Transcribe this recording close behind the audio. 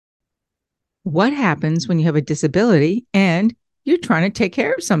What happens when you have a disability and you're trying to take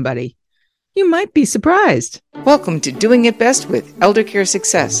care of somebody? You might be surprised. Welcome to Doing It Best with Elder Care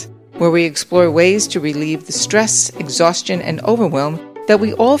Success, where we explore ways to relieve the stress, exhaustion, and overwhelm that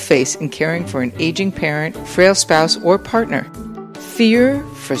we all face in caring for an aging parent, frail spouse, or partner. Fear,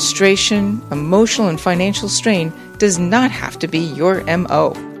 frustration, emotional, and financial strain does not have to be your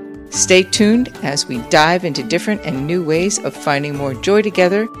MO. Stay tuned as we dive into different and new ways of finding more joy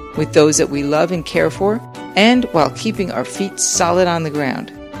together with those that we love and care for, and while keeping our feet solid on the ground.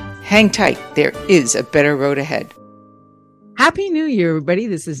 Hang tight, there is a better road ahead. Happy New Year, everybody.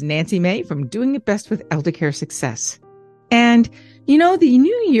 This is Nancy May from Doing It Best with Elder Care Success. And, the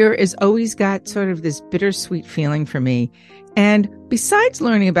new year has always got sort of this bittersweet feeling for me. And besides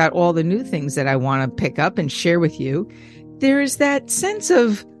learning about all the new things that I want to pick up and share with you, there's that sense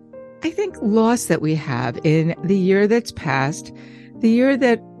of, I think, loss that we have in the year that's passed, the year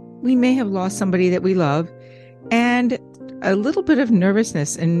that we may have lost somebody that we love, and a little bit of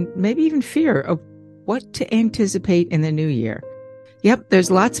nervousness and maybe even fear of what to anticipate in the new year. Yep,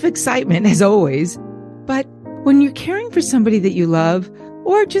 there's lots of excitement as always, but when you're caring for somebody that you love,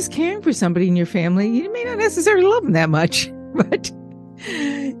 or just caring for somebody in your family, you may not necessarily love them that much, but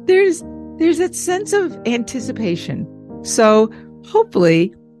there's that sense of anticipation. So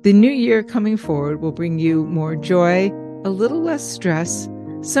hopefully the new year coming forward will bring you more joy, a little less stress,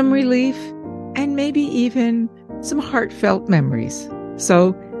 some relief, and maybe even some heartfelt memories.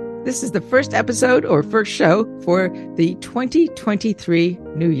 So this is the first episode or first show for the 2023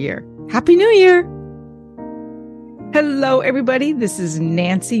 new year. Happy New Year! Hello, everybody. This is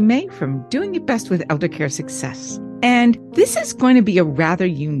Nancy May from Doing It Best with Elder Care Success. And this is going to be a rather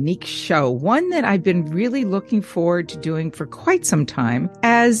unique show, one that I've been really looking forward to doing for quite some time,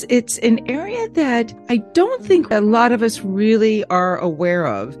 as it's an area that I don't think a lot of us really are aware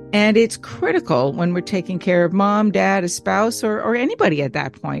of. And it's critical when we're taking care of mom, dad, a spouse, or anybody at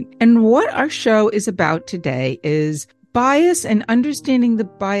that point. And what our show is about today is bias and understanding the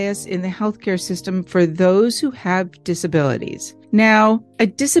bias in the healthcare system for those who have disabilities. Now, a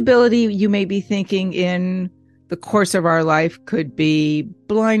disability, you may be thinking in the course of our life, could be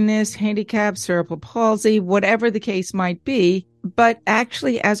blindness, handicap, cerebral palsy, whatever the case might be. But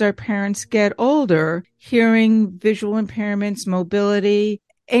actually, as our parents get older, hearing, visual impairments, mobility,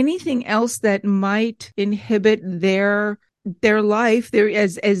 anything else that might inhibit their life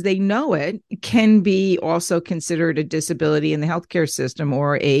as they know it can be also considered a disability in the healthcare system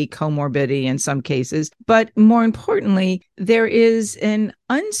or a comorbidity in some cases. But more importantly, there is an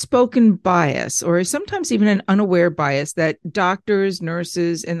unspoken bias or sometimes even an unaware bias that doctors,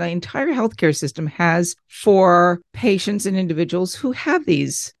 nurses, and the entire healthcare system has for patients and individuals who have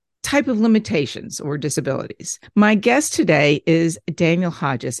these type of limitations or disabilities. My guest today is Daniel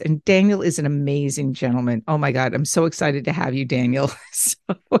Hodges, and Daniel is an amazing gentleman. Oh my God, I'm so excited to have you, Daniel. So,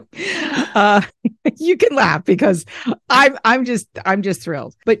 you can laugh because I'm just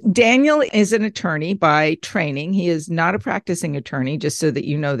thrilled. But Daniel is an attorney by training. He is not a practicing attorney, just so that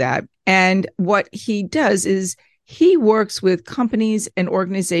you know that. And what he does is he works with companies and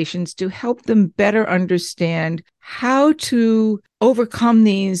organizations to help them better understand how to overcome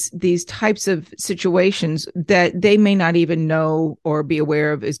these types of situations that they may not even know or be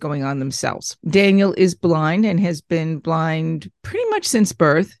aware of is going on themselves. Daniel is blind and has been blind pretty much since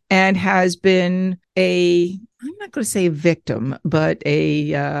birth and has been I'm not going to say a victim, but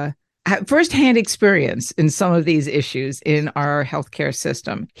a firsthand experience in some of these issues in our healthcare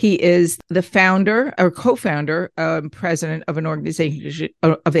system. He is the founder or co-founder, president of an organization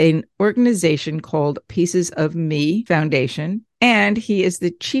called Pieces of Me Foundation. And he is the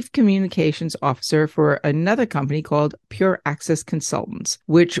chief communications officer for another company called Pure Access Consultants,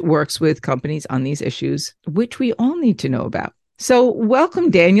 which works with companies on these issues, which we all need to know about. So welcome,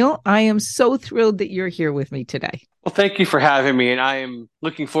 Daniel. I am so thrilled that you're here with me today. Well, thank you for having me, and I am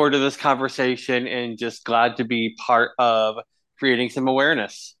looking forward to this conversation and just glad to be part of creating some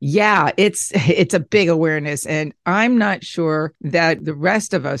awareness. Yeah, it's a big awareness, and I'm not sure that the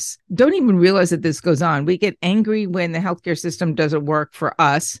rest of us don't even realize that this goes on. We get angry when the healthcare system doesn't work for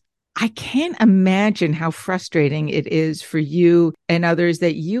us. I can't imagine how frustrating it is for you and others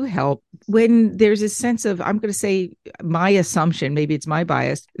that you help when there's a sense of, I'm going to say my assumption, maybe it's my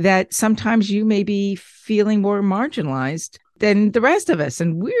bias, that sometimes you may be feeling more marginalized than the rest of us.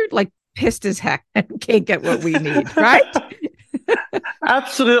 And we're like pissed as heck and can't get what we need, right?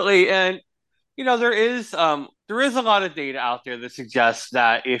 Absolutely. And, there is a lot of data out there that suggests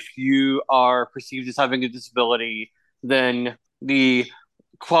that if you are perceived as having a disability, then the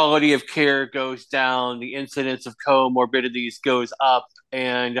quality of care goes down, the incidence of comorbidities goes up,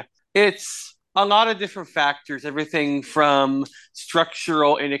 and It's a lot of different factors, everything from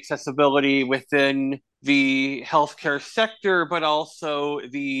structural inaccessibility within the healthcare sector, but also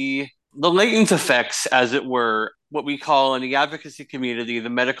the latent effects, as it were, what we call in the advocacy community the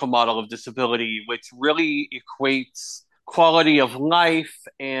medical model of disability, which really equates quality of life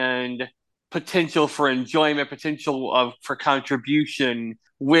and potential for enjoyment, potential of for contribution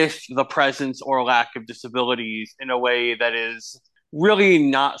with the presence or lack of disabilities in a way that is really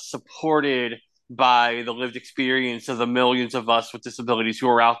not supported by the lived experience of the millions of us with disabilities who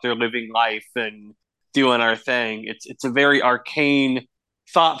are out there living life and doing our thing. It's a very arcane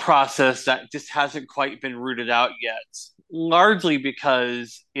thought process that just hasn't quite been rooted out yet, largely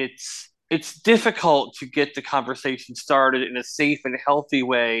because it's difficult to get the conversation started in a safe and healthy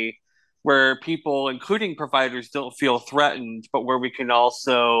way where people, including providers, don't feel threatened, but where we can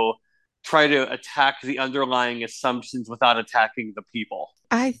also try to attack the underlying assumptions without attacking the people.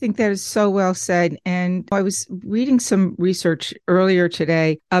 I think that is so well said. And I was reading some research earlier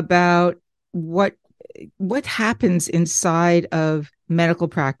today about what what happens inside of medical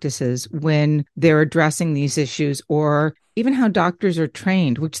practices when they're addressing these issues, or even how doctors are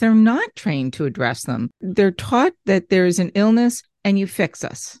trained, which they're not trained to address them. They're taught that there is an illness and you fix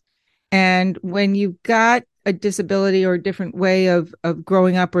us. And when you've got a disability or a different way of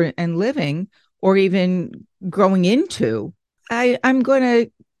growing up and living, or even growing into, I'm going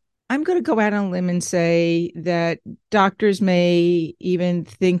to go out on a limb and say that doctors may even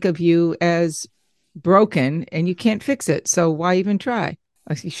think of you as broken and you can't fix it. So why even try?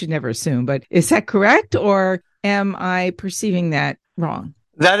 You should never assume, but is that correct? Or am I perceiving that wrong?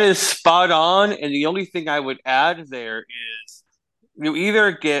 That is spot on. And the only thing I would add there is you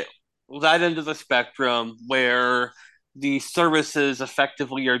either get that end of the spectrum where the services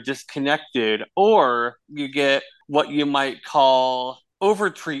effectively are disconnected, or you get what you might call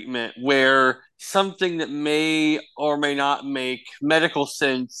overtreatment, where something that may or may not make medical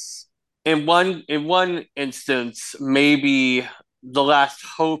sense in one instance maybe the last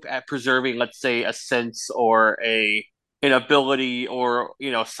hope at preserving, let's say, a sense or a an ability or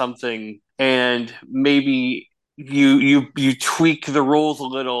something, and maybe you tweak the rules a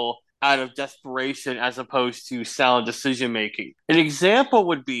little out of desperation as opposed to sound decision making. An example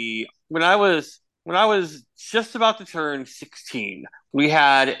would be when I was just about to turn 16, we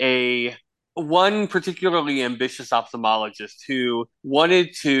had a one particularly ambitious ophthalmologist who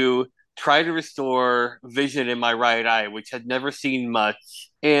wanted to try to restore vision in my right eye, which had never seen much.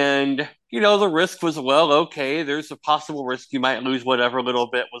 And, the risk was, well, okay, there's a possible risk you might lose whatever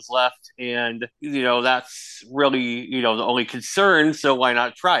little bit was left. And, that's really, the only concern. So why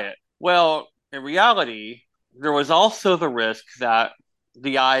not try it? Well, in reality, there was also the risk that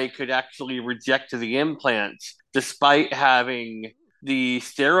the eye could actually reject the implants despite having the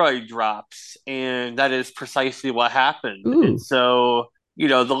steroid drops. And that is precisely what happened. And Ooh, so,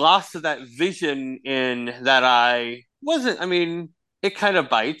 the loss of that vision in that eye wasn't, I mean, it kind of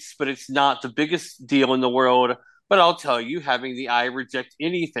bites, but it's not the biggest deal in the world. But I'll tell you, having the eye reject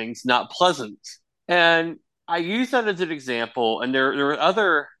anything's not pleasant. And I use that as an example, and there are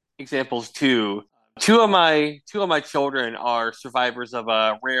other examples too. Two of my children are survivors of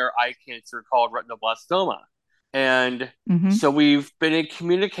a rare eye cancer called retinoblastoma. And mm-hmm. so we've been in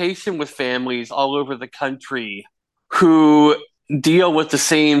communication with families all over the country who deal with the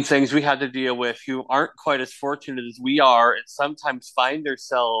same things we had to deal with, who aren't quite as fortunate as we are, and sometimes find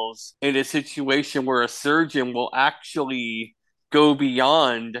themselves in a situation where a surgeon will actually go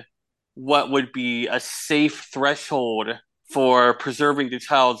beyond what would be a safe threshold for preserving the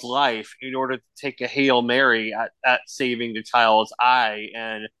child's life in order to take a Hail Mary at saving the child's eye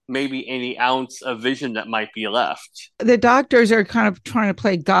and maybe any ounce of vision that might be left. The doctors are kind of trying to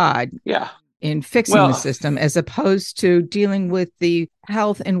play God Yeah. in fixing the Well, system as opposed to dealing with the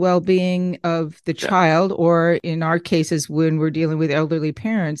health and well-being of the yeah. child, or in our cases when we're dealing with elderly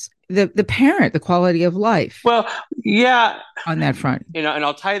parents, the parent, the quality of life Well, yeah, on that front. and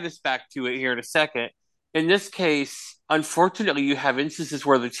I'll tie this back to it here in a second. In this case, unfortunately, you have instances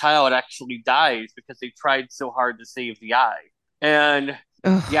where the child actually dies because they tried so hard to save the eye. And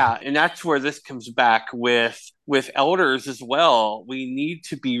Ugh. yeah, and that's where this comes back with elders as well. We need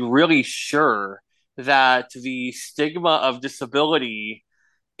to be really sure that the stigma of disability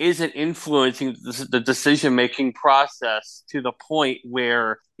isn't influencing the decision making process to the point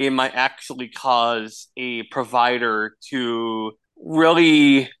where it might actually cause a provider to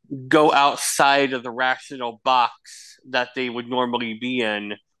really go outside of the rational box that they would normally be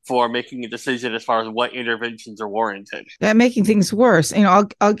in for making a decision as far as what interventions are warranted. That making things worse.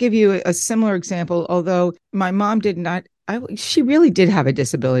 I'll give you a similar example. Although my mom did not she really did have a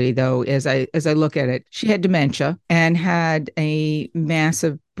disability, though. As I look at it, she had dementia and had a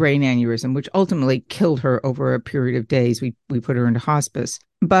massive brain aneurysm, which ultimately killed her over a period of days. We put her into hospice.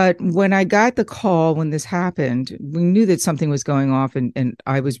 But when I got the call when this happened, we knew that something was going off, and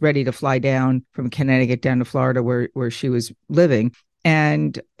I was ready to fly down from Connecticut down to Florida, where she was living.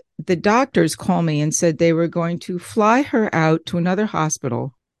 And the doctors called me and said they were going to fly her out to another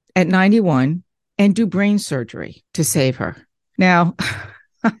hospital at 91 and do brain surgery to save her. Now,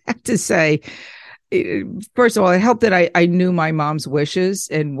 I have to say, first of all, it helped that I knew my mom's wishes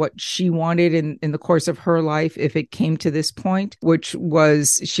and what she wanted in the course of her life if it came to this point, which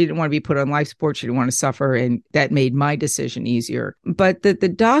was she didn't want to be put on life support. She didn't want to suffer. And that made my decision easier. But the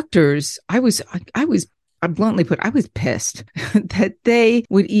doctors, I bluntly put, I was pissed that they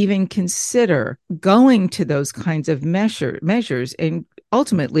would even consider going to those kinds of measures and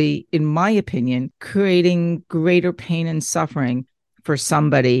ultimately, in my opinion, creating greater pain and suffering for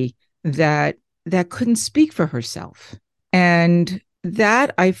somebody that couldn't speak for herself. And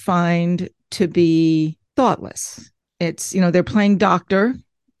that I find to be thoughtless. It's, they're playing doctor,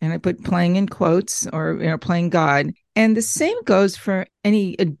 and I put playing in quotes, or, playing God. And the same goes for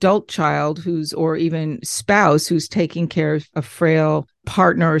any adult child or even spouse who's taking care of a frail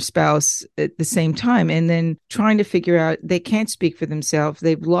partner or spouse at the same time, and then trying to figure out they can't speak for themselves.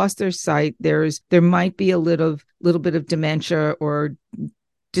 They've lost their sight. There might be a little bit of dementia or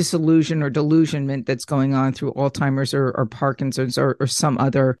disillusion or delusionment that's going on through Alzheimer's or Parkinson's or some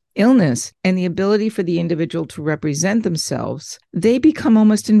other illness. And the ability for the individual to represent themselves, they become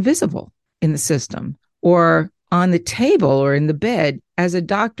almost invisible in the system or on the table or in the bed as a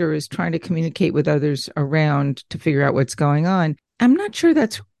doctor is trying to communicate with others around to figure out what's going on. I'm not sure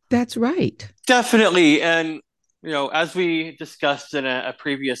that's right. Definitely. And, as we discussed in a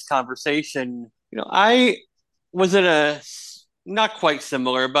previous conversation, I was in a not quite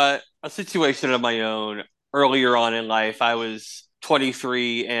similar, but a situation of my own earlier on in life. I was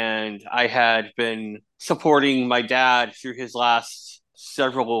 23 and I had been supporting my dad through his last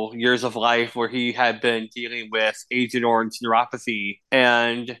several years of life where he had been dealing with Agent Orange neuropathy.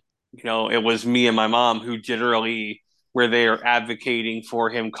 And, it was me and my mom who generally were there advocating for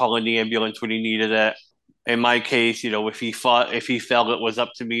him, calling the ambulance when he needed it. In my case, if he felt it was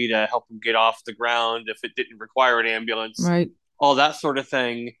up to me to help him get off the ground, if it didn't require an ambulance, right, all that sort of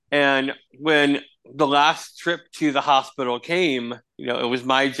thing. And when the last trip to the hospital came, it was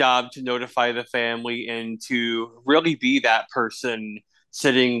my job to notify the family and to really be that person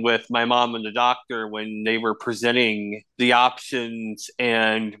sitting with my mom and the doctor when they were presenting the options,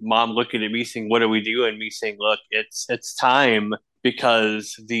 and mom looking at me saying, "What do we do?" And me saying, "Look, it's time."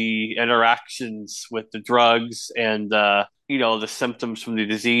 Because the interactions with the drugs and the symptoms from the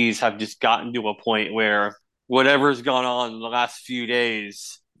disease have just gotten to a point where whatever's gone on in the last few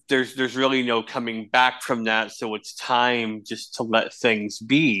days, there's really no coming back from that. So it's time just to let things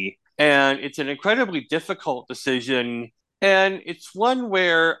be. And it's an incredibly difficult decision. And it's one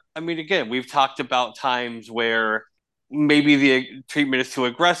where, I mean, again, we've talked about times where maybe the treatment is too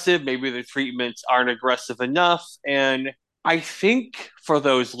aggressive, maybe the treatments aren't aggressive enough. And I think for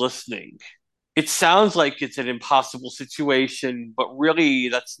those listening, it sounds like it's an impossible situation, but really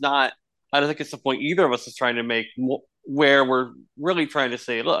that's not. I don't think it's the point either of us is trying to make, where we're really trying to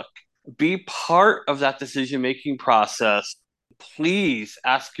say, look, be part of that decision making process. Please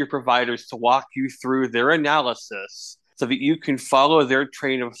ask your providers to walk you through their analysis so that you can follow their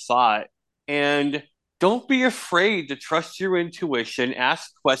train of thought. And don't be afraid to trust your intuition,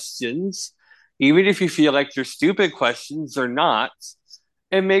 ask questions, even if you feel like they're stupid questions or not,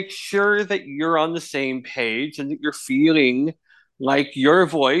 and make sure that you're on the same page and that you're feeling like your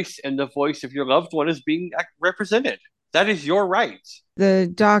voice and the voice of your loved one is being represented. That is your right.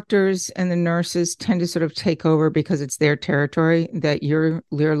 The doctors and the nurses tend to sort of take over because it's their territory that you're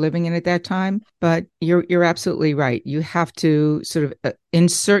living in at that time. But you're absolutely right. You have to sort of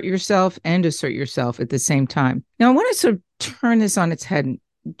insert yourself and assert yourself at the same time. Now, I want to sort of turn this on its head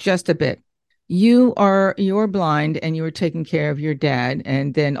just a bit. You're blind and you were taking care of your dad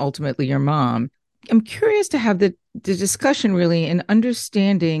and then ultimately your mom. I'm curious to have the discussion really in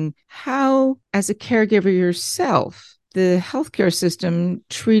understanding how, as a caregiver yourself, the healthcare system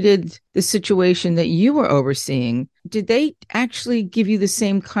treated the situation that you were overseeing. Did they actually give you the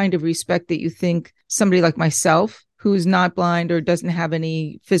same kind of respect that you think somebody like myself, who's not blind or doesn't have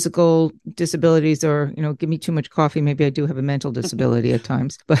any physical disabilities, or, give me too much coffee, maybe I do have a mental disability at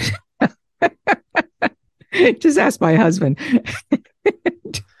times, but just ask my husband.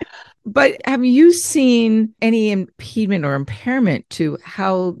 But have you seen any impediment or impairment to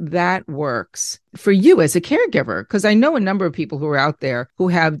how that works for you as a caregiver? Because I know a number of people who are out there who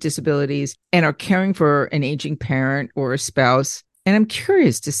have disabilities and are caring for an aging parent or a spouse. And I'm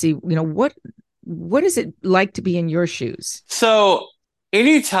curious to see, what is it like to be in your shoes? So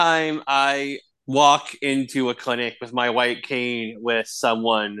anytime I walk into a clinic with my white cane with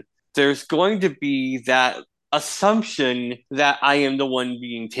someone, there's going to be that assumption that I am the one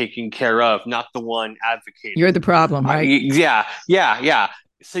being taken care of, not the one You're advocating. the problem, right? Yeah, yeah, yeah.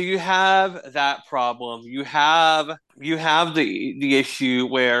 So you have that problem. You have the issue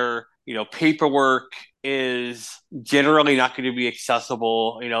where, paperwork is generally not going to be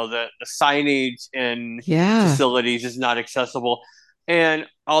accessible. The signage in Yeah. facilities is not accessible. And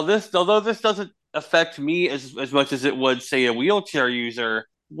although this doesn't affect me as much as it would, say, a wheelchair user,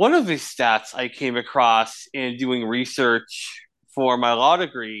 one of the stats I came across in doing research for my law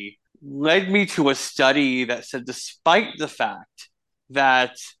degree led me to a study that said despite the fact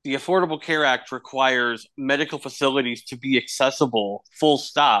that the Affordable Care Act requires medical facilities to be accessible, full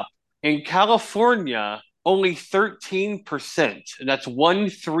stop, in California, only 13%, and that's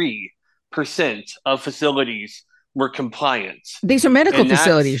 13% of facilities were compliant. These are medical And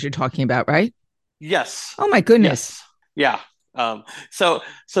facilities that's, you're talking about, right? yes, Oh my goodness. yes, yeah. Um, so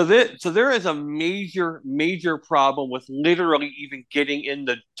there is a major problem with literally even getting in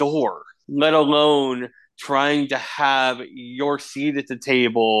the door, let alone trying to have your seat at the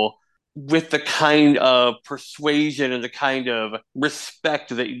table with the kind of persuasion and the kind of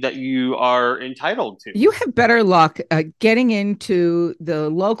respect that you are entitled to. You have better luck getting into the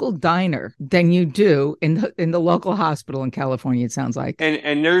local diner than you do in the local hospital in California, it sounds like.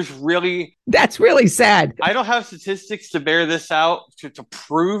 And there's really That's really sad. I don't have statistics to bear this out to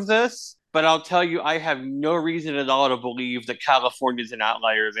prove this, but I'll tell you, I have no reason at all to believe that California is an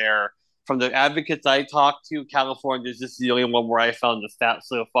outlier there. From the advocates I talked to, California is just the only one where I found the stats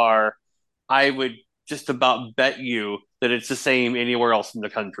so far. I would just about bet you that it's the same anywhere else in the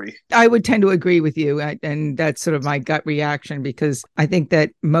country. I would tend to agree with you. And that's sort of my gut reaction because I think that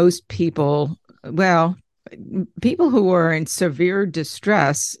most people, well, people who are in severe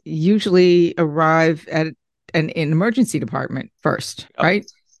distress usually arrive at an emergency department first, Yep.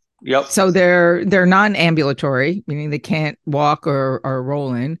 right? Yep. So they're non-ambulatory, meaning they can't walk or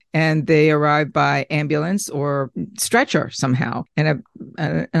roll in, and they arrive by ambulance or stretcher somehow, and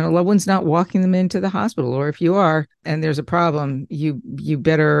a loved one's not walking them into the hospital. Or if you are, and there's a problem, you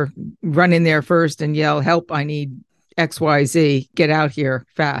better run in there first and yell, "Help! I need XYZ, get out here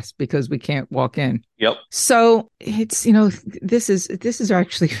fast because we can't walk in." Yep. So it's, this is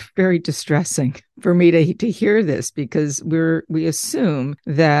actually very distressing for me to hear this because we assume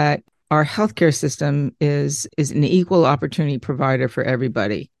that our healthcare system is an equal opportunity provider for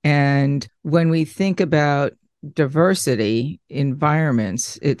everybody. And when we think about diversity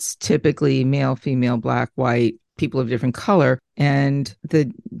environments, it's typically male, female, black, white, people of different color, and the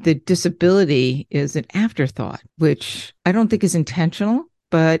disability is an afterthought, which I don't think is intentional,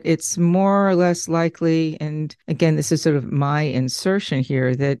 but it's more or less likely. And again, this is sort of my insertion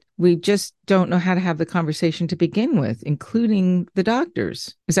here that we just don't know how to have the conversation to begin with, including the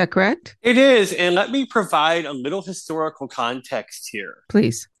doctors. Is that correct? It is. And let me provide a little historical context here.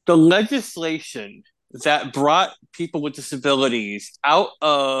 Please. The legislation that brought people with disabilities out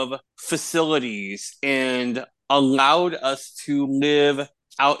of facilities and allowed us to live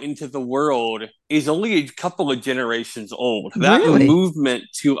out into the world is only a couple of generations old. That Really? movement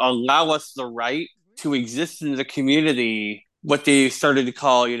to allow us the right to exist in the community, what they started to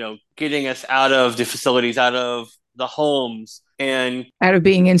call, getting us out of the facilities, out of the homes, and out of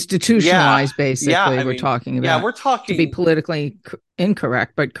being institutionalized, basically, we're talking about. Yeah, we're talking to be politically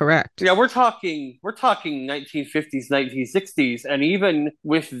incorrect, but correct. Yeah, we're talking 1950s, 1960s, and even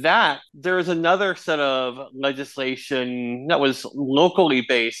with that, there's another set of legislation that was locally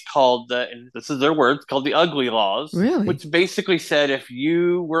based called and this is their words, called the Ugly Laws, Really? which basically said if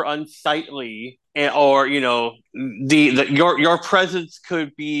you were unsightly or your presence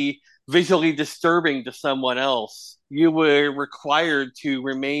could be visually disturbing to someone else, you were required to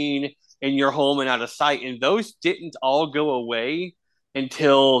remain in your home and out of sight. And those didn't all go away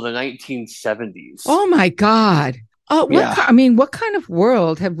until the 1970s. Oh my God. Oh, Yeah. What kind of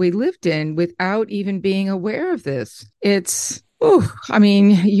world have we lived in without even being aware of this?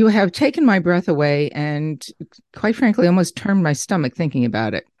 You have taken my breath away and quite frankly, almost turned my stomach thinking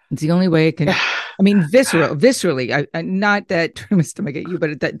about it. It's the only way it can, viscerally, not that turn my stomach at you,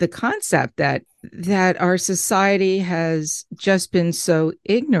 but the concept that our society has just been so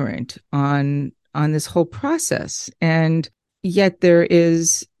ignorant on this whole process. And yet there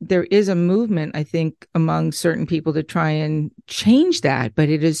is a movement, I think, among certain people to try and change that, but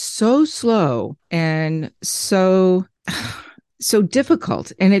it is so slow and so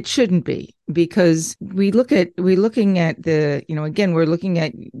difficult, and it shouldn't be, because we're looking at the, again, we're looking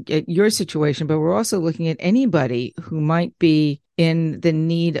at your situation, but we're also looking at anybody who might be in the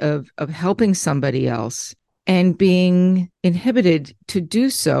need of helping somebody else and being inhibited to do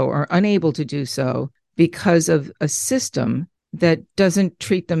so or unable to do so because of a system that doesn't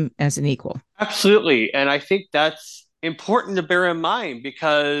treat them as an equal. Absolutely. And I think that's important to bear in mind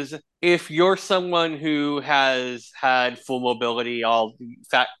because if you're someone who has had full mobility, all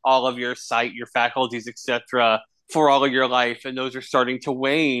of your sight, your faculties, etc., for all of your life, and those are starting to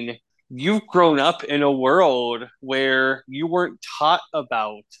wane, you've grown up in a world where you weren't taught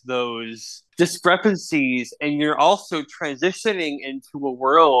about those discrepancies, and you're also transitioning into a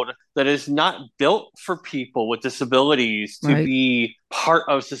world that is not built for people with disabilities to Right. be part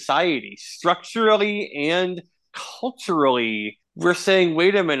of society structurally and culturally. We're saying,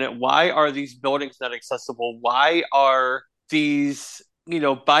 wait a minute, why are these buildings not accessible? Why are these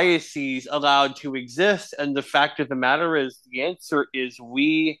biases allowed to exist? And the fact of the matter is, the answer is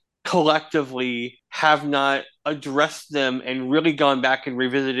we collectively have not addressed them and really gone back and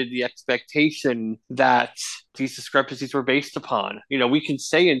revisited the expectation that these discrepancies were based upon. We can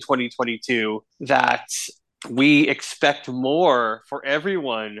say in 2022 that we expect more for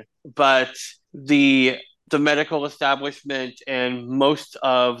everyone, but the the medical establishment and most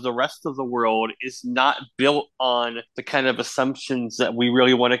of the rest of the world is not built on the kind of assumptions that we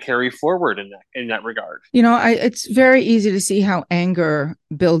really want to carry forward in that regard. It's very easy to see how anger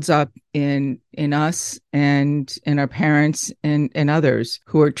builds up in us and in our parents and others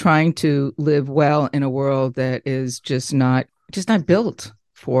who are trying to live well in a world that is just not built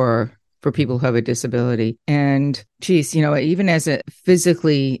for people who have a disability. And geez, even as a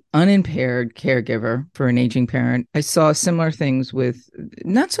physically unimpaired caregiver for an aging parent, I saw similar things with,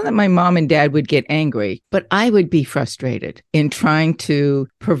 not so that my mom and dad would get angry, but I would be frustrated in trying to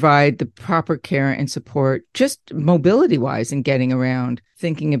provide the proper care and support, just mobility wise and getting around,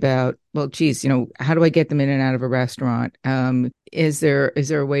 thinking about, well, geez, how do I get them in and out of a restaurant? Is there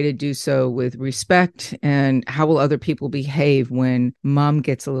a way to do so with respect? And how will other people behave when mom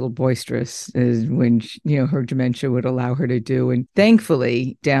gets a little boisterous, is when her dementia would allow her to do? And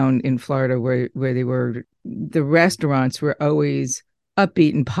thankfully, down in Florida, where they were, the restaurants were always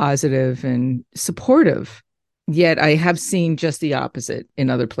upbeat and positive and supportive. Yet I have seen just the opposite in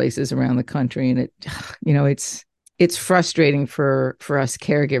other places around the country, and it's frustrating for us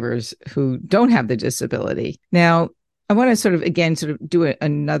caregivers who don't have the disability. Now, I want to sort of do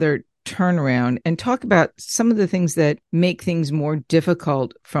another turnaround and talk about some of the things that make things more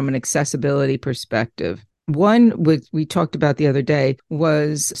difficult from an accessibility perspective. One, which we talked about the other day,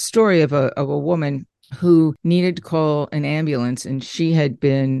 was a story of a woman who needed to call an ambulance, and she had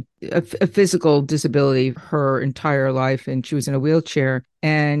been a physical disability her entire life, and she was in a wheelchair.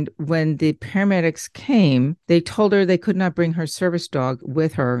 And when the paramedics came, they told her they could not bring her service dog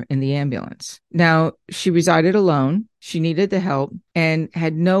with her in the ambulance. Now, she resided alone. She needed the help and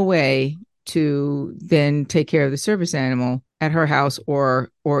had no way to then take care of the service animal at her house,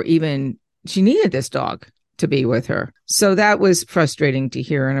 or even she needed this dog to be with her. So that was frustrating to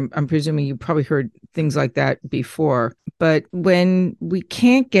hear. And I'm presuming you probably heard things like that before. But when we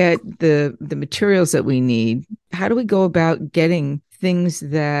can't get the materials that we need, how do we go about getting things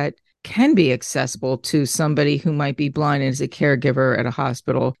that can be accessible to somebody who might be blind as a caregiver at a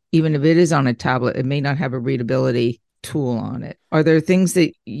hospital? Even if it is on a tablet, it may not have a readability tool on it. Are there things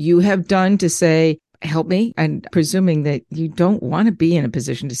that you have done to say, help me? And presuming that you don't want to be in a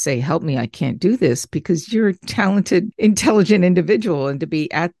position to say, help me, I can't do this, because you're a talented, intelligent individual, and to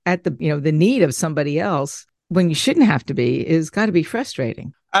be at the, the need of somebody else when you shouldn't have to be, is got to be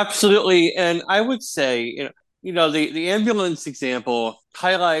frustrating. Absolutely. And I would say, the ambulance example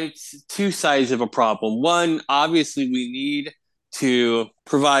highlights two sides of a problem. One, obviously, we need to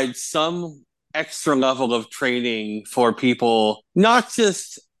provide some extra level of training for people, not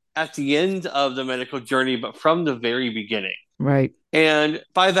just at the end of the medical journey, but from the very beginning. Right. And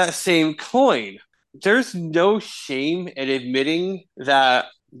by that same coin, there's no shame in admitting that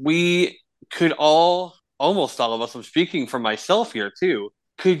we could almost all of us, I'm speaking for myself here too,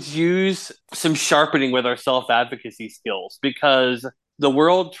 could use some sharpening with our self advocacy skills, because the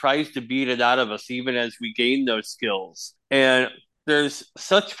world tries to beat it out of us even as we gain those skills. And there's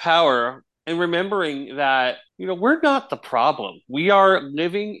such power in remembering that, we're not the problem. We are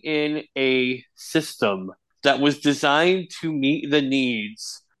living in a system that was designed to meet the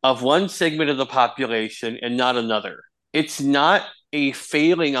needs of one segment of the population and not another. It's not a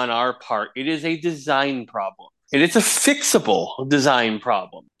failing on our part. It is a design problem. And it's a fixable design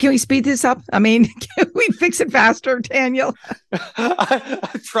problem. Can we speed this up? I mean, can we fix it faster, Daniel?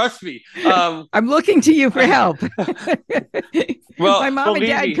 Trust me. I'm looking to you for help. Well, My mom and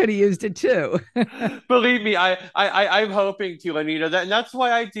dad could have used it too. believe me, I'm hoping to, Anita. And that's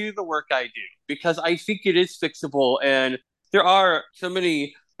why I do the work I do, because I think it is fixable, and there are so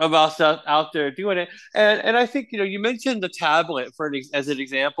many of us out there doing it. And I think, you mentioned the tablet as an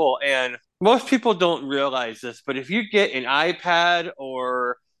example, and most people don't realize this, but if you get an iPad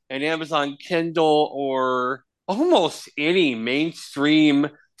or an Amazon Kindle or almost any mainstream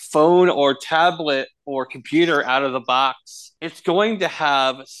phone or tablet or computer out of the box, it's going to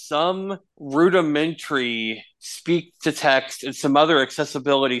have some rudimentary speak to text and some other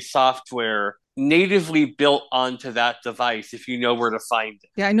accessibility software natively built onto that device if you know where to find it.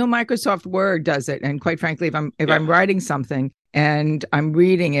 Yeah, I know Microsoft Word does it. And quite frankly, if Yeah. I'm writing something and I'm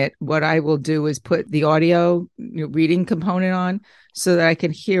reading it, what I will do is put the audio reading component on so that I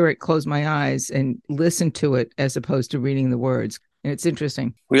can hear it, close my eyes, and listen to it as opposed to reading the words. And it's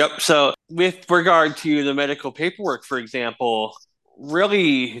interesting. Yep. So, with regard to the medical paperwork, for example,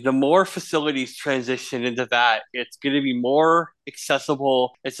 really the more facilities transition into that, it's going to be more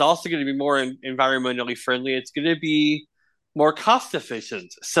accessible. It's also going to be more environmentally friendly. It's going to be more cost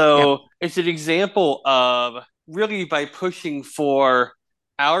efficient. Yep. So, it's an example of really by pushing for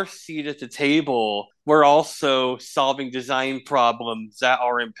our seat at the table, we're also solving design problems that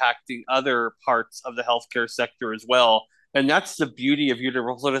are impacting other parts of the healthcare sector as well. And that's the beauty of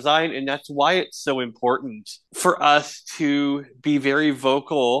universal design. And that's why it's so important for us to be very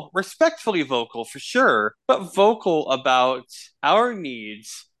vocal, respectfully vocal for sure, but vocal about our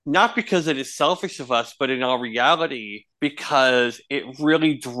needs, not because it is selfish of us, but in all reality, because it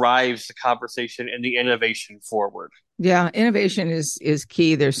really drives the conversation and the innovation forward. Yeah, innovation is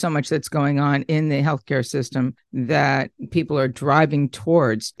key. There's so much that's going on in the healthcare system that people are driving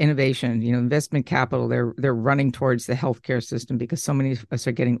towards innovation. Investment capital. They're running towards the healthcare system because so many of us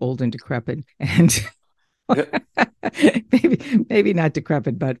are getting old and decrepit, and maybe not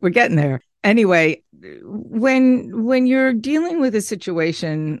decrepit, but we're getting there. Anyway, when you're dealing with a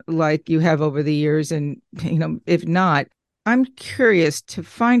situation like you have over the years, and if not, I'm curious to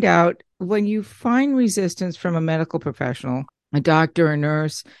find out when you find resistance from a medical professional, a doctor, a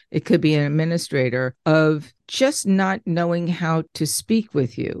nurse, it could be an administrator, of just not knowing how to speak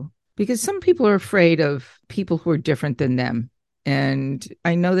with you. Because some people are afraid of people who are different than them. And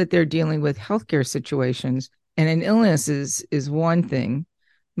I know that they're dealing with healthcare situations, and an illness is one thing.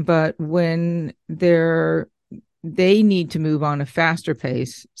 But when they need to move on a faster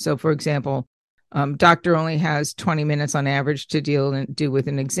pace. So, for example, doctor only has 20 minutes on average to do with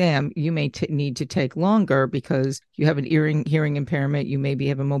an exam. You may need to take longer because you have an hearing impairment. You maybe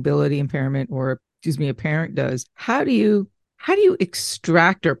have a mobility impairment, or a parent does. How do you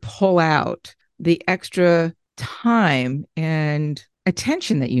extract or pull out the extra time and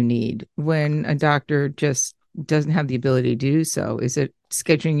attention that you need when a doctor just doesn't have the ability to do so? Is it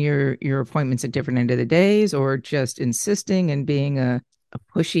scheduling your appointments at different end of the days, or just insisting and being a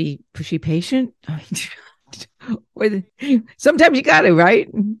pushy patient? Sometimes you got to, right?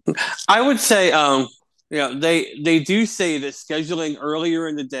 I would say, they do say that scheduling earlier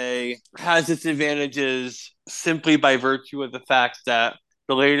in the day has its advantages simply by virtue of the fact that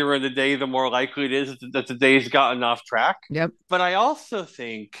the later in the day, the more likely it is that the day's gotten off track. Yep. But I also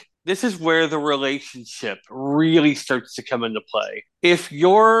think this is where the relationship really starts to come into play. If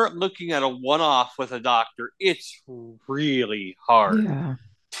you're looking at a one-off with a doctor, it's really hard Yeah.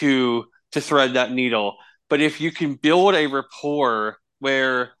 to thread that needle. But if you can build a rapport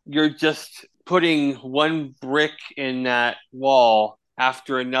where you're just putting one brick in that wall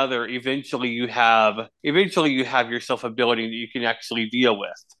after another, eventually you have yourself a building that you can actually deal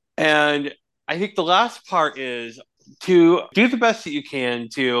with. And I think the last part is to do the best that you can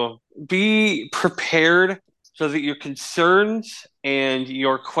to be prepared so that your concerns and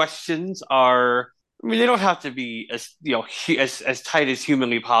your questions are, I mean, they don't have to be as tight as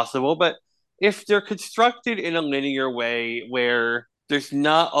humanly possible, but if they're constructed in a linear way where there's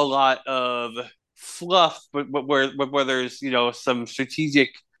not a lot of fluff, but where there's some strategic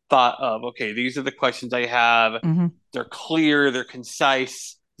thought of, okay, these are the questions I have. Mm-hmm. They're clear, they're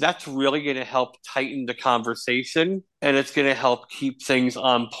concise. That's really going to help tighten the conversation, and it's going to help keep things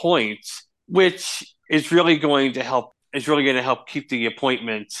on point, which is really going to help keep the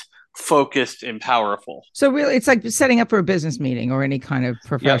appointment focused and powerful. So really, it's like setting up for a business meeting or any kind of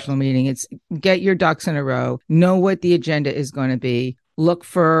professional meeting. It's get your ducks in a row, know what the agenda is going to be, look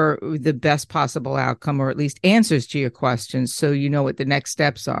for the best possible outcome, or at least answers to your questions, so you know what the next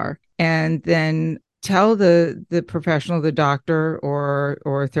steps are. And then tell the professional, the doctor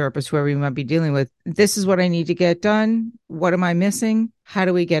or therapist, whoever you might be dealing with, this is what I need to get done. What am I missing? How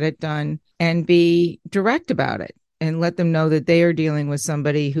do we get it done? And be direct about it, and let them know that they are dealing with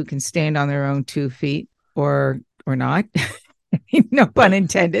somebody who can stand on their own 2 feet, or not. No pun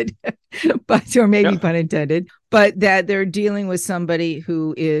intended, but or maybe Yep. pun intended, but that they're dealing with somebody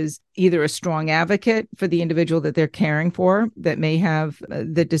who is either a strong advocate for the individual that they're caring for, that may have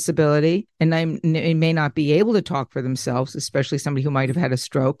the disability, and they may not be able to talk for themselves, especially somebody who might have had a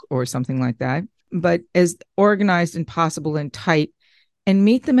stroke or something like that, but as organized and possible and tight, and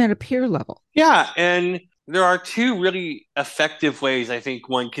meet them at a peer level. Yeah, and there are two really effective ways I think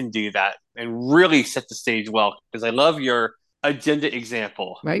one can do that and really set the stage well, because I love your agenda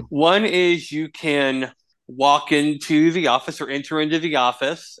example. Right. One is you can walk into the office or enter into the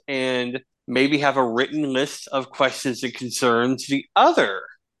office and maybe have a written list of questions and concerns. The other,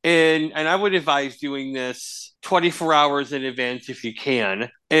 and I would advise doing this 24 hours in advance if you can,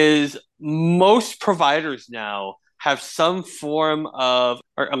 is most providers now have some form of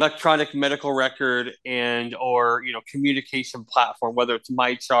or electronic medical record and or communication platform, whether it's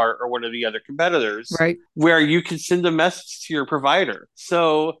MyChart or one of the other competitors, Right. where you can send a message to your provider.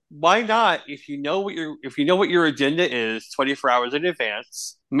 So why not, if you know what your agenda is 24 hours in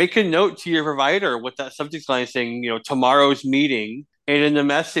advance, make a note to your provider with that subject line saying, tomorrow's meeting, and in the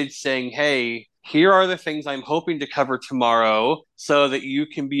message saying, hey, here are the things I'm hoping to cover tomorrow, so that you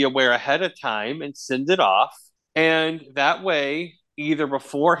can be aware ahead of time and send it off. And that way, either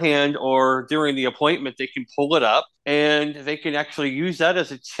beforehand or during the appointment, they can pull it up and they can actually use that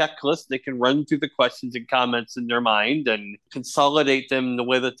as a checklist. They can run through the questions and comments in their mind and consolidate them the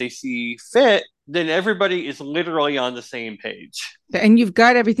way that they see fit. Then everybody is literally on the same page. And you've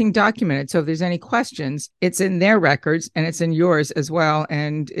got everything documented. So if there's any questions, it's in their records and it's in yours as well.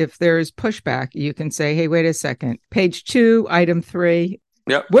 And if there's pushback, you can say, hey, wait a second, page 2, item 3.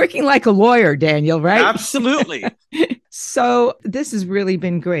 Yep. Working like a lawyer, Daniel, right? Absolutely. So this has really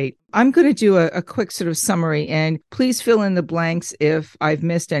been great. I'm going to do a quick sort of summary, and please fill in the blanks if I've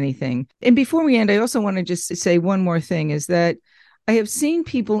missed anything. And before we end, I also want to just say one more thing, is that I have seen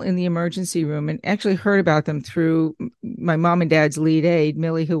people in the emergency room and actually heard about them through my mom and dad's lead aide,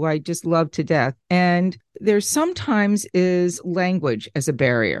 Millie, who I just love to death. And there sometimes is language as a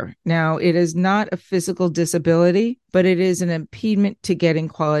barrier. Now, it is not a physical disability, but it is an impediment to getting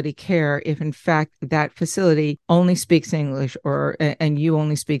quality care if, in fact, that facility only speaks English, and you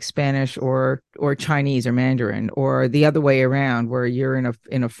only speak Spanish or Chinese or Mandarin, or the other way around, where you're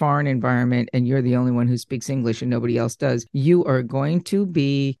in a foreign environment and you're the only one who speaks English and nobody else does. You are going to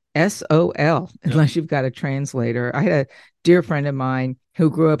be SOL unless you've got a translator. I had a dear friend of mine who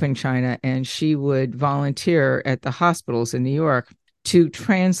grew up in China, and she would volunteer at the hospitals in New York to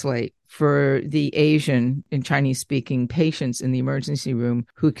translate for the Asian and Chinese speaking patients in the emergency room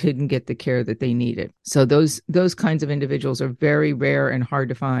who couldn't get the care that they needed. So those kinds of individuals are very rare and hard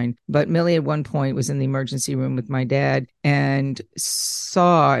to find. But Millie at one point was in the emergency room with my dad and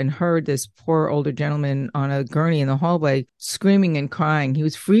saw and heard this poor older gentleman on a gurney in the hallway screaming and crying. He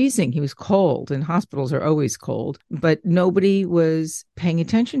was freezing. He was cold, and hospitals are always cold, but nobody was paying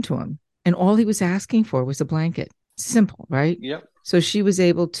attention to him. And all he was asking for was a blanket. Simple, right? Yep. So she was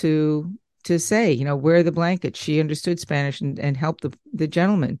able to say, wear the blanket. She understood Spanish and helped the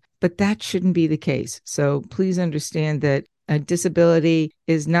gentleman. But that shouldn't be the case. So please understand that a disability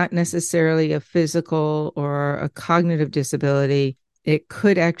is not necessarily a physical or a cognitive disability. It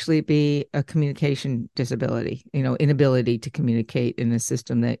could actually be a communication disability, inability to communicate in a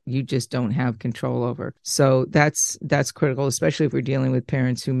system that you just don't have control over. So that's critical, especially if we're dealing with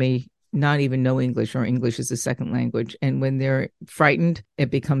parents who may not even know English, or English is a second language. And when they're frightened, it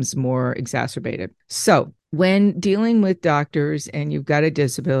becomes more exacerbated. So when dealing with doctors and you've got a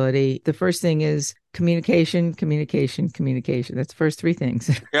disability, the first thing is communication, communication, communication. That's the first 3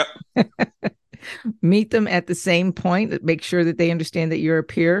 things. Yep. Meet them at the same point. Make sure that they understand that you're a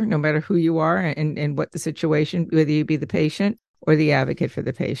peer, no matter who you are and what the situation, whether you be the patient or the advocate for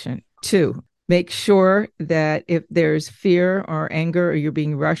the patient. 2, make sure that if there's fear or anger or you're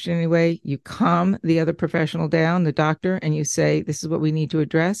being rushed in any way, you calm the other professional down, the doctor, and you say, this is what we need to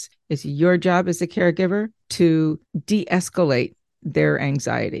address. It's your job as a caregiver to de-escalate their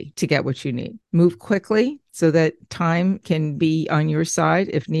anxiety to get what you need. Move quickly so that time can be on your side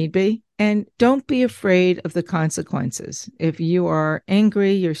if need be. And don't be afraid of the consequences. If you are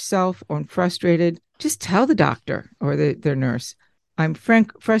angry yourself or frustrated, just tell the doctor or their nurse, I'm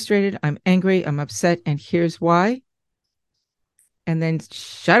frustrated, I'm angry, I'm upset, and here's why. and then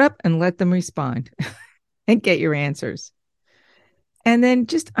shut up and let them respond and get your answers. And then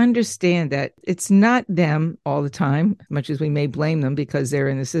just understand that it's not them all the time, much as we may blame them because they're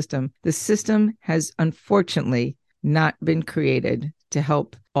in the system. The system has unfortunately not been created to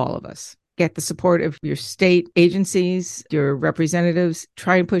help all of us. Get the support of your state agencies, your representatives.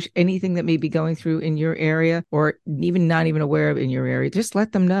 Try and push anything that may be going through in your area or even not even aware of in your area. Just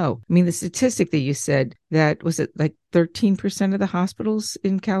let them know. I mean, the statistic that you said that was it like 13% of the hospitals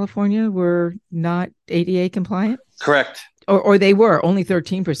in California were not ADA compliant? Correct. Or they were only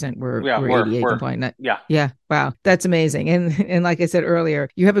 13% were Yeah, ADA compliant. Yeah. Yeah. Wow. That's amazing. And like I said earlier,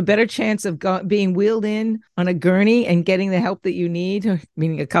 you have a better chance of being wheeled in on a gurney and getting the help that you need,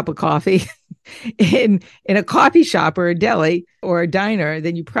 meaning a cup of coffee in a coffee shop or a deli or a diner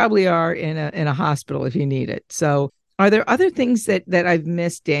than you probably are in a hospital if you need it. So are there other things that I've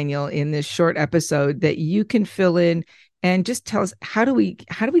missed, Daniel, in this short episode that you can fill in and just tell us how do we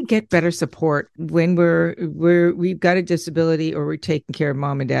get better support when we've got a disability or we're taking care of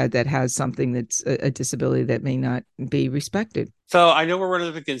mom and dad that has something that's a disability that may not be respected? So I know we're running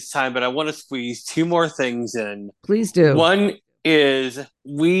up against time, but I want to squeeze two more things in. Please do. One is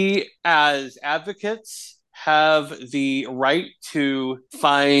we as advocates have the right to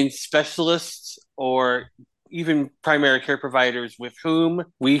find specialists or even primary care providers with whom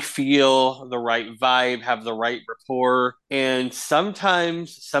we feel the right vibe, have the right rapport. And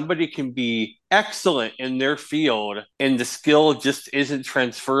sometimes somebody can be excellent in their field and the skill just isn't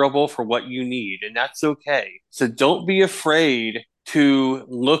transferable for what you need. And that's okay. So don't be afraid to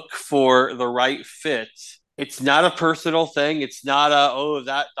look for the right fit. It's not a personal thing. It's not oh,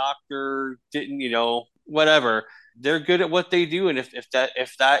 that doctor didn't, whatever. They're good at what they do. And if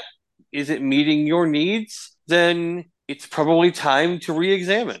that isn't meeting your needs, then it's probably time to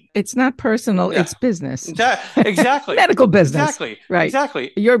re-examine. It's not personal, Yeah. it's business. Exactly. Medical business. Exactly. Right.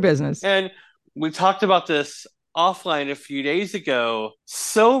 Exactly. Your business. And we talked about this offline a few days ago.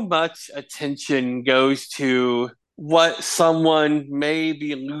 So much attention goes to what someone may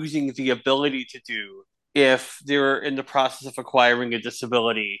be losing the ability to do if they're in the process of acquiring a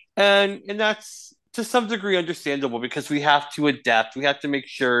disability. And that's to some degree understandable because we have to adapt. We have to make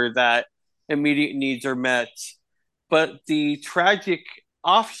sure that immediate needs are met. But the tragic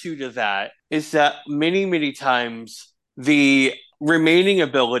offshoot of that is that many, many times the remaining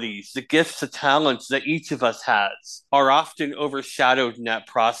abilities, the gifts, the talents that each of us has are often overshadowed in that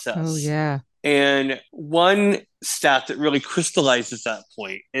process. Oh, yeah. And one stat that really crystallizes that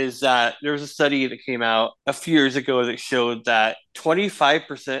point is that there was a study that came out a few years ago that showed that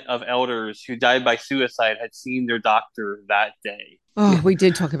 25% of elders who died by suicide had seen their doctor that day. Oh, we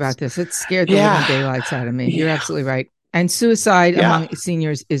did talk about this. It scared the living daylights out of me. You're absolutely right. And suicide among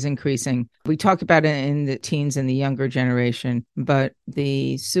seniors is increasing. We talk about it in the teens and the younger generation, but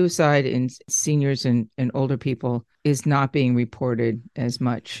the suicide in seniors and older people is not being reported as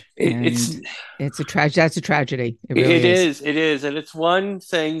much. It's a tragedy. That's a tragedy. It really is. It is. And it's one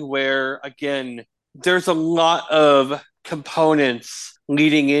thing where, again, there's a lot of components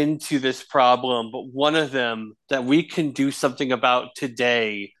leading into this problem, but one of them that we can do something about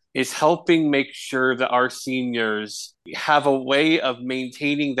today is helping make sure that our seniors have a way of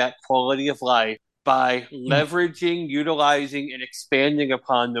maintaining that quality of life by leveraging, utilizing, and expanding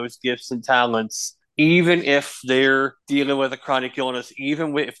upon those gifts and talents, even if they're dealing with a chronic illness,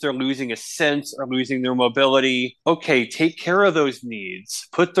 even if they're losing a sense or losing their mobility. Okay, take care of those needs,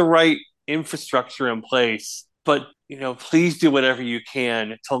 put the right infrastructure in place, but please do whatever you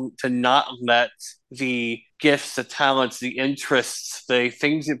can to not let the gifts, the talents, the interests, the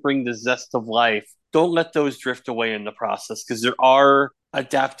things that bring the zest of life, don't let those drift away in the process, because there are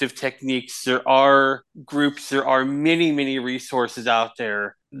adaptive techniques, there are groups, there are many, many resources out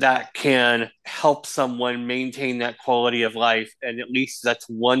there that can help someone maintain that quality of life. And at least that's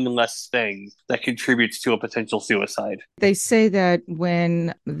one less thing that contributes to a potential suicide. They say that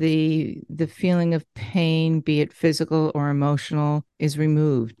when the feeling of pain, be it physical or emotional, is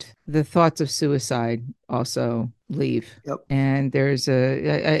removed, the thoughts of suicide also leave. Yep. And there's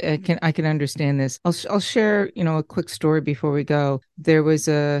I can understand this. I'll share, a quick story before we go. There was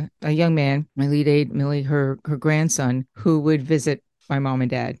a young man, my lead aide, Millie, her grandson, who would visit my mom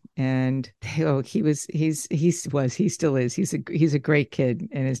and dad, and he still is. He's a great kid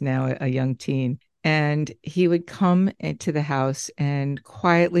and is now a young teen. And he would come into the house and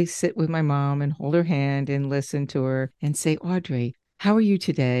quietly sit with my mom and hold her hand and listen to her and say, "Audrey, how are you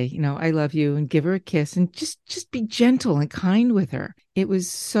today? I love you," and give her a kiss and just be gentle and kind with her. It was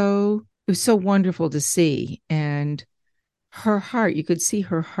so wonderful to see. And her heart, you could see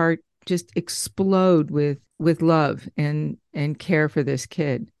her heart just explode with with love and care for this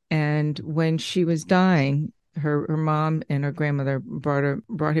kid. And when she was dying, her mom and her grandmother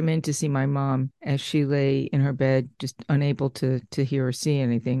brought him in to see my mom as she lay in her bed, just unable to hear or see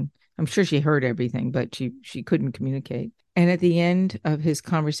anything. I'm sure she heard everything, but she couldn't communicate. And at the end of his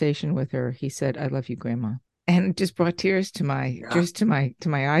conversation with her, he said, "I love you, Grandma." And it just brought tears to my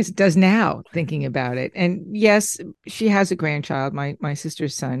eyes. It does now, thinking about it. And yes, she has a grandchild, my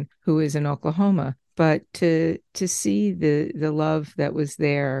sister's son, who is in Oklahoma. But to see the love that was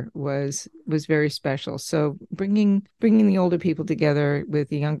there was very special. So bringing the older people together with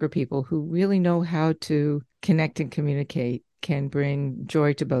the younger people who really know how to connect and communicate can bring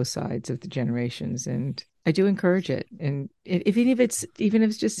joy to both sides of the generations. And I do encourage it. And even if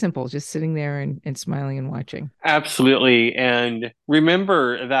it's just simple, just sitting there and smiling and watching. Absolutely. And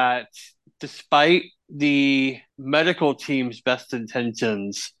remember that despite the medical team's best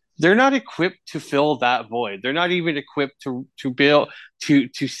intentions, they're not equipped to fill that void. They're not even equipped to build to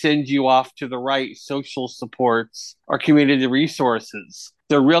send you off to the right social supports or community resources.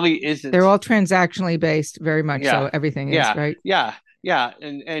 There really isn't. They're all transactionally based, very much Yeah, so. Everything is, yeah, right? yeah.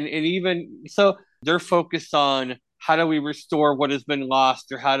 And even so, they're focused on how do we restore what has been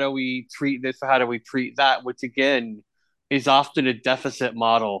lost, or how do we treat this, or how do we treat that, which again is often a deficit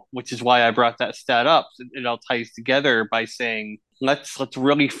model, which is why I brought that stat up. It all ties together by saying let's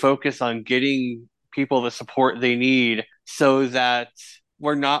really focus on getting people the support they need so that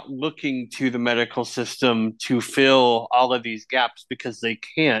we're not looking to the medical system to fill all of these gaps, because they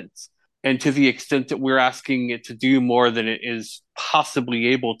can't. And to the extent that we're asking it to do more than it is possibly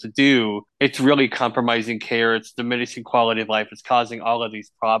able to do, it's really compromising care. It's diminishing quality of life. It's causing all of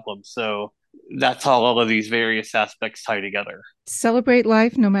these problems. So that's how all of these various aspects tie together. Celebrate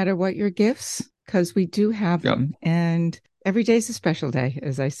life no matter what your gifts, because we do have them. And every day is a special day,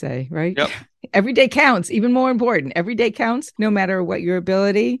 as I say, right? Yep. Every day counts. Even more important, every day counts no matter what your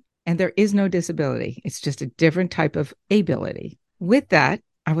ability. And there is no disability. It's just a different type of ability. With that,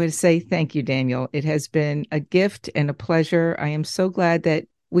 I would say thank you, Daniel. It has been a gift and a pleasure. I am so glad that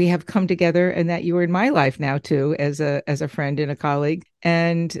we have come together and that you are in my life now too, as a friend and a colleague,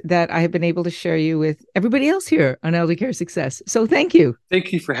 and that I have been able to share you with everybody else here on Elder Care Success. So thank you.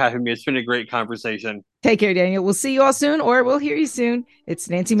 Thank you for having me. It's been a great conversation. Take care, Daniel. We'll see you all soon, or we'll hear you soon. It's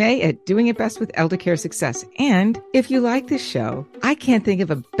Nancy May at Doing It Best with Elder Care Success. And if you like this show, I can't think of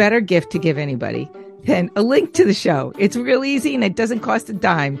a better gift to give anybody than a link to the show. It's real easy and it doesn't cost a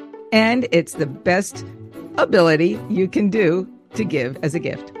dime. And it's the best ability you can do to give as a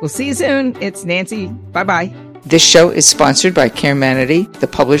gift. We'll see you soon. It's Nancy. Bye-bye. This show is sponsored by Caremanity, the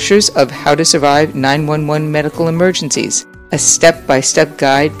publishers of How to Survive 911 Medical Emergencies, a step-by-step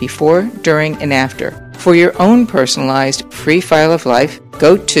guide before, during, and after. For your own personalized free file of life,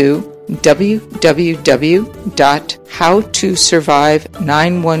 go to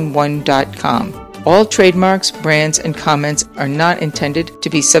www.howtosurvive911.com. All trademarks, brands, and comments are not intended to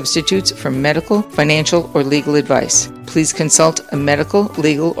be substitutes for medical, financial, or legal advice. Please consult a medical,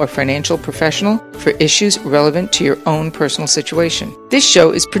 legal, or financial professional for issues relevant to your own personal situation. This show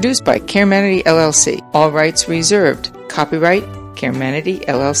is produced by Caremanity LLC. All rights reserved. Copyright Caremanity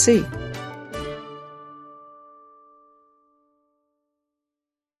LLC.